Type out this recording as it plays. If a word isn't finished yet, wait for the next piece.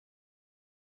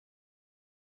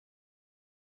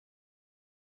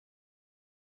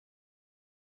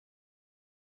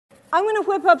I'm going to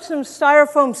whip up some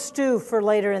styrofoam stew for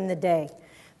later in the day.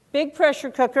 Big pressure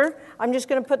cooker. I'm just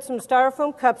going to put some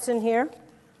styrofoam cups in here.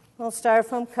 Little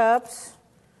styrofoam cups.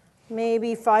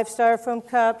 Maybe 5 styrofoam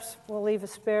cups. We'll leave a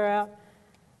spare out.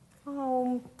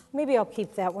 Oh, maybe I'll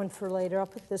keep that one for later. I'll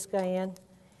put this guy in.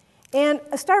 And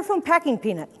a styrofoam packing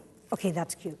peanut. Okay,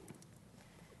 that's cute.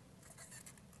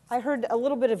 I heard a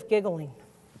little bit of giggling.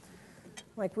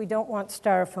 Like we don't want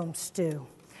styrofoam stew.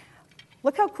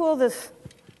 Look how cool this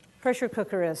pressure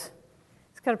cooker is.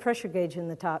 It's got a pressure gauge in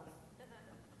the top.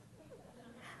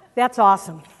 That's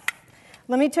awesome.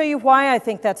 Let me tell you why I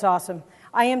think that's awesome.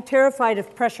 I am terrified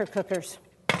of pressure cookers.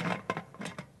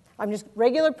 I'm just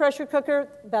regular pressure cooker,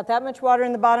 about that much water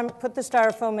in the bottom, put the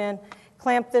styrofoam in,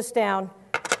 clamp this down,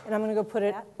 and I'm going to go put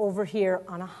it over here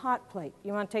on a hot plate.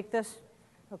 You want to take this?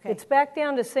 Okay. It's back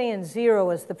down to saying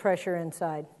 0 is the pressure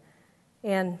inside,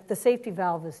 and the safety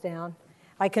valve is down.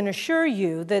 I can assure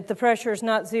you that the pressure is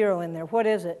not 0 in there. What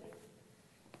is it?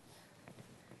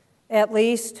 At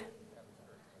least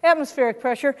atmospheric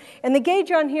pressure. And the gauge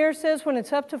on here says when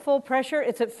it's up to full pressure,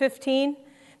 it's at 15.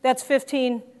 That's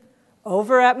 15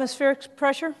 over atmospheric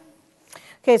pressure.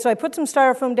 Okay, so I put some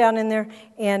styrofoam down in there,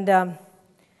 and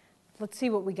let's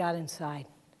see what we got inside.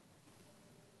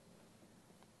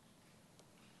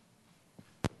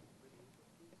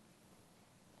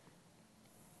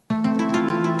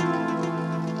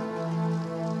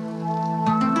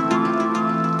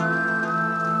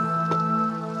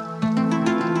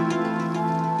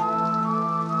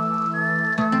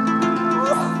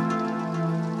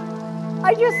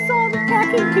 I just saw the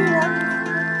packing peanut.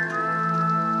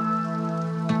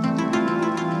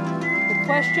 The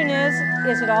question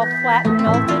is it all flat and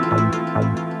melted?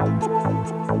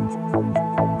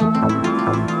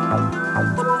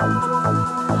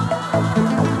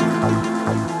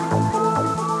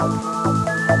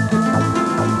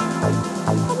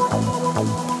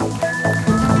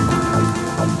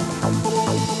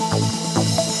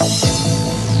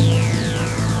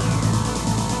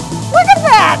 Look at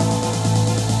that!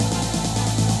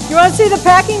 You want to see the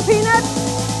packing peanut?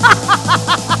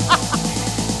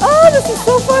 Oh, this is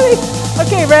so funny.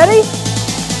 Okay, ready?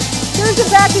 Here's the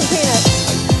packing peanut.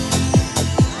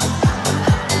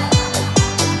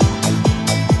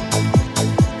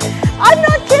 I'm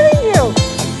not kidding you.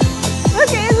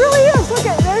 Look, it really is. Look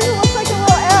at it. It looks like a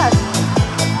little S.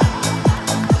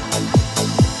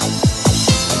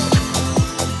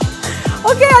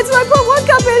 Okay, so I put one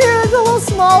cup in here. It's a little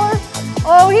smaller.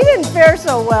 Oh, he didn't fare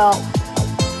so well.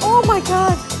 Oh my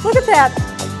God, look at that.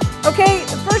 Okay,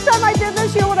 the first time I did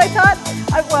this, you know what I thought?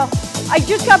 I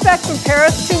just got back from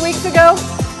Paris 2 weeks ago.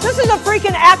 This is a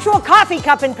freaking actual coffee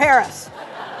cup in Paris.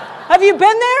 Have you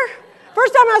been there?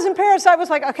 First time I was in Paris, I was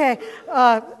like, okay,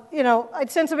 I'd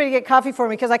send somebody to get coffee for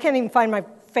me because I can't even find my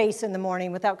face in the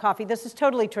morning without coffee. This is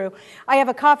totally true. I have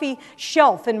a coffee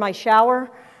shelf in my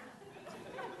shower.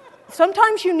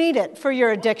 Sometimes you need it for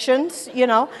your addictions, you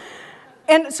know.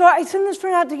 And so I send this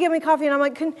friend out to get me coffee, and I'm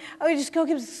like, just go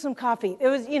give us some coffee. It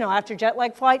was, after jet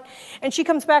lag flight. And she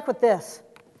comes back with this.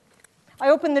 I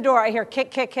open the door. I hear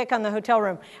kick, kick, kick on the hotel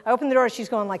room. I open the door. She's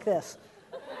going like this.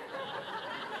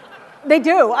 They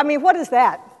do. I mean, what is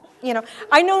that?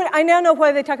 I now know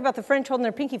why they talk about the French holding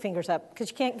their pinky fingers up,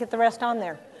 because you can't get the rest on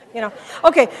there.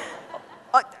 Okay.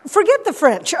 Forget the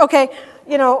French. Okay.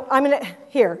 I'm going to,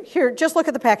 here, just look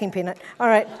at the packing peanut. All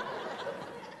right.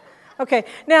 Okay,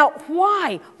 now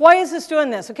why? Why is this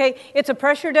doing this? Okay, it's a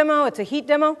pressure demo, it's a heat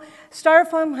demo.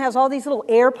 Styrofoam has all these little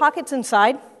air pockets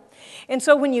inside. And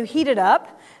so when you heat it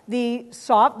up, the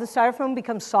styrofoam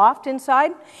becomes soft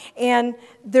inside, and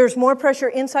there's more pressure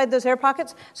inside those air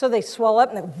pockets, so they swell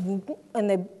up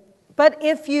but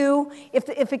if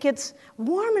it gets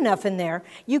warm enough in there,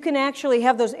 you can actually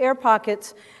have those air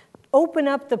pockets open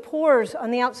up the pores on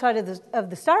the outside of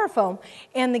the styrofoam,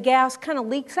 and the gas kind of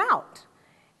leaks out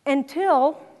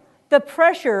until the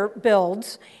pressure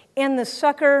builds and the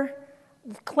sucker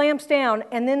clamps down,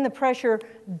 and then the pressure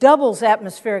doubles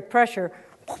atmospheric pressure,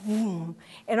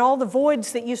 and all the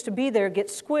voids that used to be there get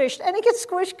squished, and it gets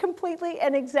squished completely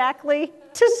and exactly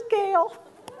to scale.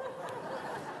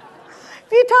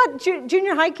 If you taught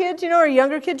junior high kids, or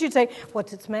younger kids, you'd say,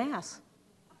 what's its mass?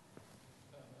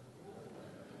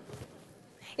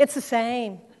 It's the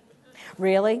same.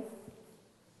 Really?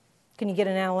 Can you get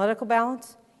an analytical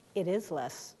balance? It is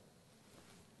less.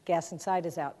 Gas inside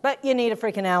is out. But you need a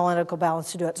freaking analytical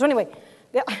balance to do it. So anyway,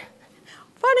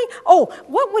 funny. Oh,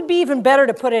 what would be even better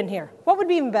to put in here? What would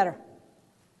be even better?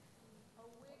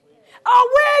 A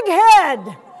wig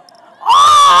head.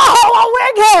 Oh, a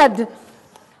wig head.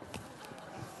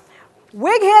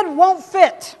 Wig head won't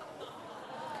fit.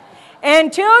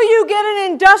 Until you get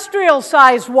an industrial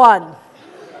size one.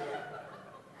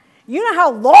 You know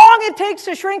how long it takes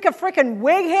to shrink a frickin'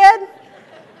 wig head?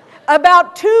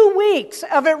 About 2 weeks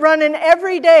of it running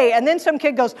every day. And then some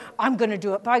kid goes, I'm going to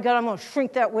do it. By God, I'm going to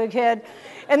shrink that wig head.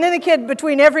 And then the kid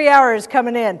between every hour is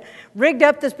coming in, rigged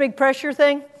up this big pressure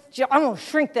thing. I'm going to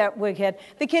shrink that wig head.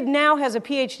 The kid now has a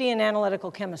PhD in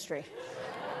analytical chemistry.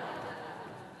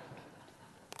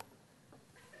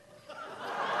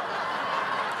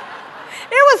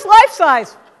 It was life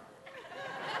size.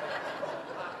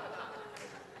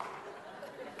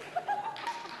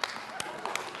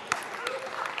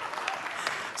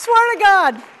 Swear to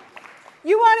God,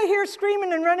 you want to hear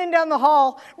screaming and running down the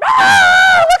hall,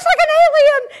 "Ah, looks like an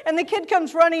alien!" And the kid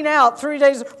comes running out 3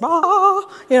 days, "Ah,"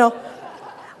 you know.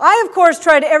 I, of course,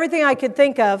 tried everything I could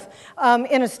think of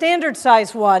in a standard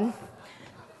size one.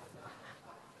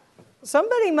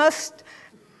 Somebody must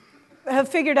have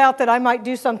figured out that I might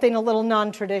do something a little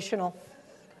non-traditional.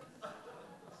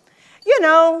 You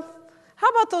know, how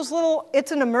about those little,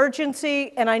 it's an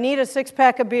emergency and I need a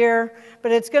 6-pack of beer,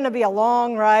 but it's going to be a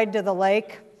long ride to the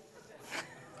lake.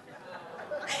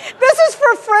 This is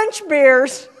for French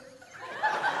beers.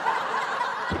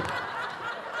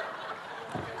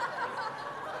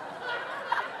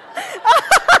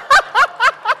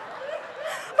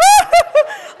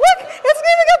 Look, it's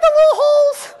even got the little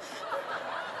holes.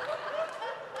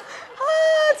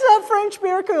 It's a French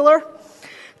beer cooler.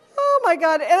 Oh my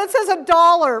God, and it says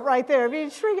 $1 right there. If you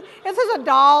shrink it, it says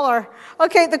 $1.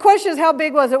 Okay, the question is, how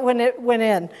big was it when it went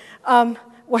in?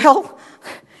 Well,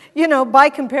 you know, by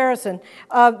comparison,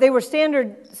 they were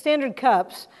standard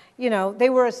cups. You know,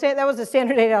 that was a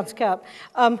standard 8-ounce cup.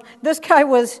 This guy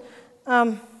was,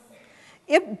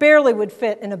 it barely would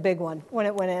fit in a big one when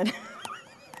it went in.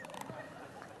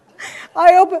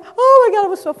 I opened, oh my God, it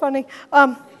was so funny.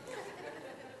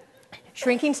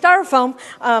 Shrinking styrofoam,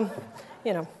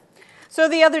 you know. So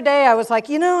the other day I was like,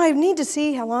 you know, I need to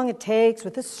see how long it takes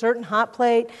with this certain hot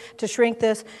plate to shrink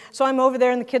this. So I'm over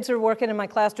there and the kids are working in my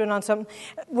class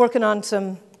working on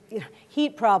some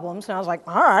heat problems. And I was like,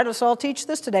 all right, so I'll teach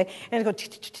this today. And I go,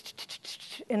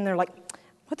 and they're like,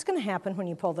 what's going to happen when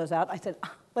you pull those out? I said,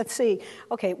 let's see.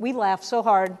 Okay, we laughed so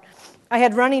hard. I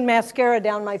had running mascara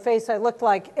down my face. I looked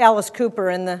like Alice Cooper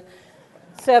in the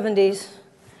 70s.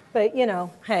 But, you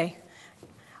know, hey.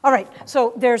 All right,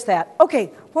 so there's that. Okay,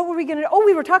 what were we going to do? Oh,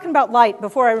 we were talking about light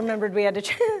before I remembered we had to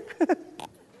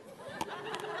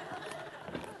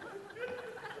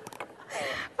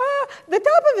the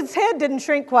top of its head didn't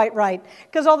shrink quite right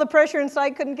because all the pressure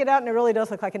inside couldn't get out, and it really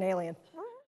does look like an alien.